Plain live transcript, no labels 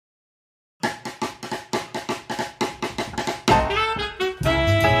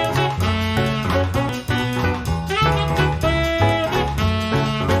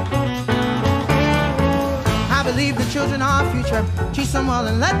well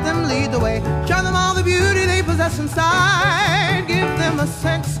and let them lead the way. Show them all the beauty they possess inside. Give them a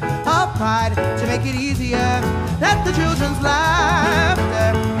sense of pride to make it easier. Let the children's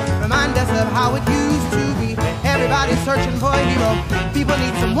laughter remind us of how it used to be. Everybody's searching for a hero. People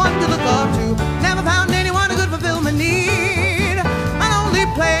need someone to look up to. Never found anyone who could fulfill my need. An only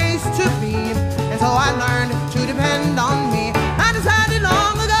place to be. And so I learned to depend on me. I decided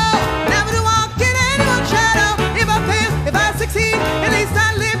long ago never to walk in anyone's shadow. If I fail, if I succeed, at least I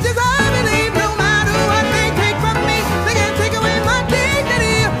lived as I believe. No matter what they take from me, they can't take away my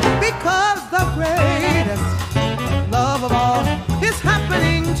dignity. Because the greatest love of all is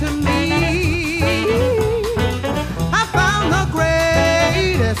happening to me. I found the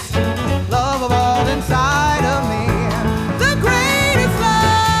greatest love of all inside of me. The greatest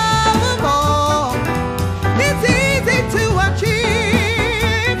love of all. It's easy to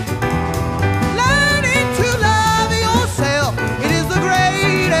achieve. Learning to love yourself. It is the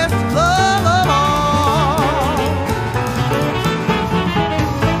greatest love of all.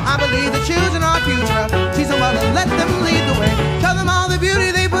 I believe the children are future. Teach them well and let them lead the way. Show them all the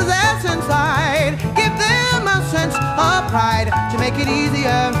beauty they possess inside. Give them a sense of pride to make it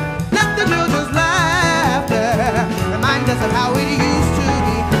easier. Let the children's laughter remind us of how it used to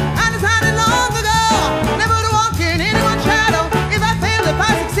be. I decided long ago never to walk in anyone's shadow. If I fail, if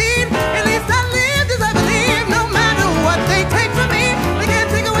I succeed, at least I lived as I believe. No matter what they take from me, they can't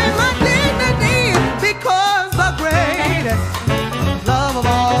take away my dignity. Because the greatest love of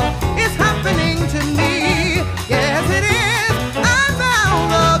all is happening to me. Yes, it is. I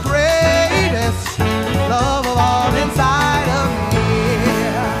found the greatest love of all inside of me.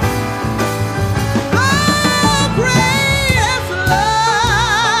 The greatest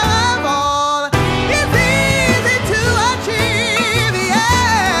love of all is easy to achieve,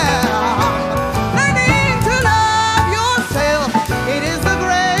 yeah. Learning to love yourself, it is the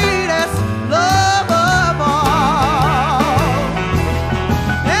greatest love of all.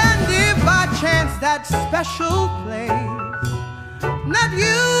 And if by chance that special place that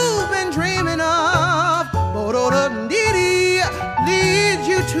you've been dreaming of, leads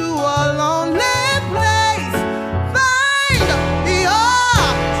you to a lonely place, find your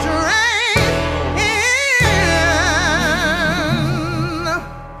strength in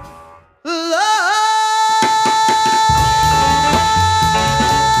love.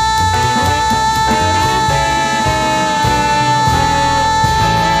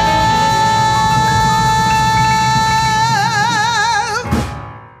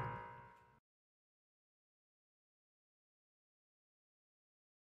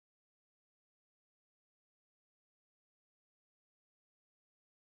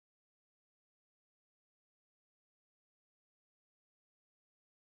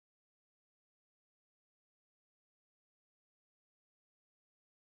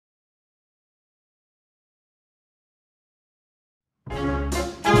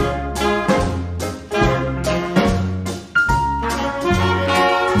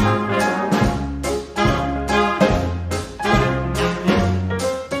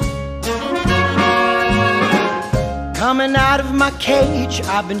 Coming out of my cage,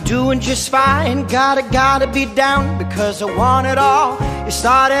 I've been doing just fine. Gotta be down because I want it all. It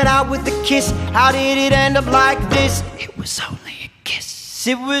started out with a kiss. How did it end up like this? It was only a kiss.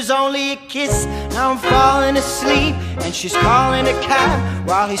 It was only a kiss. Now I'm falling asleep and she's calling a cab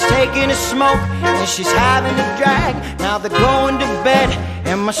while he's taking a smoke and she's having a drag. Now they're going to bed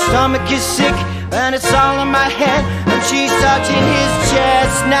and my stomach is sick and it's all in my head and she's touching his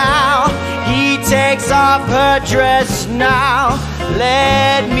chest now. He takes off her dress now.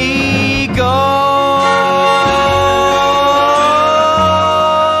 Let me go.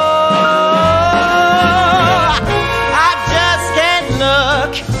 I just can't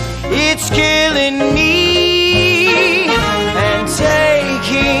look. It's killing me and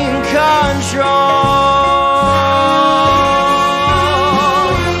taking control.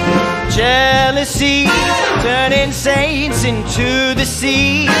 Jealousy turning saints into the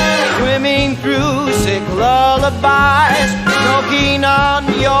sea, swimming through sick lullabies, choking on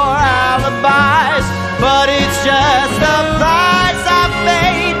your alibis. But it's just the price I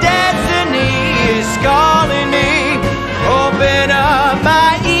pay. Destiny is calling me. Open up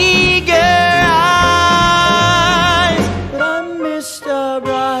my eager eyes. But I miss the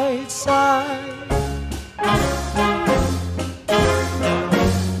bright side.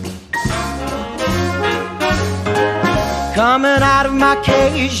 Coming out of my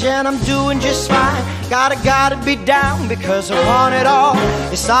cage and I'm doing just fine. Gotta be down because I want it all.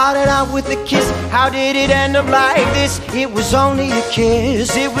 It started out with a kiss. How did it end up like this? It was only a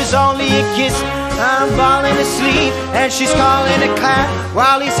kiss. It was only a kiss. I'm falling asleep and she's calling a cab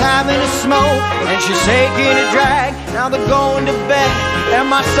while he's having a smoke and she's taking a drag. Now they're going to bed and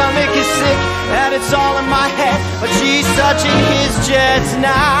my stomach is sick and it's all in my head, but she's touching his jets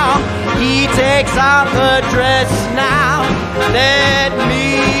now. He takes off her dress now. Let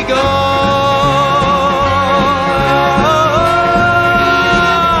me go.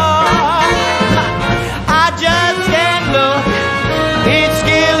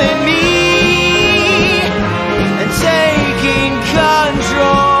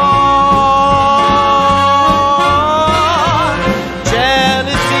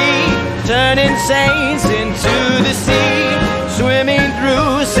 Saints into the sea, swimming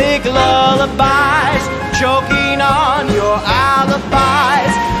through sick lullabies, choking on your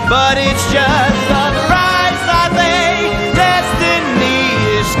alibis. But it's just the Brightside thing. Destiny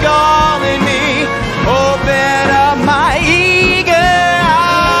is calling me. Open up my eager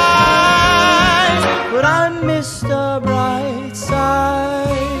eyes. But I'm Mr. Brightside.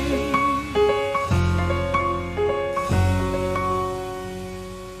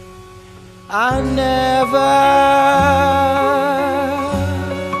 I never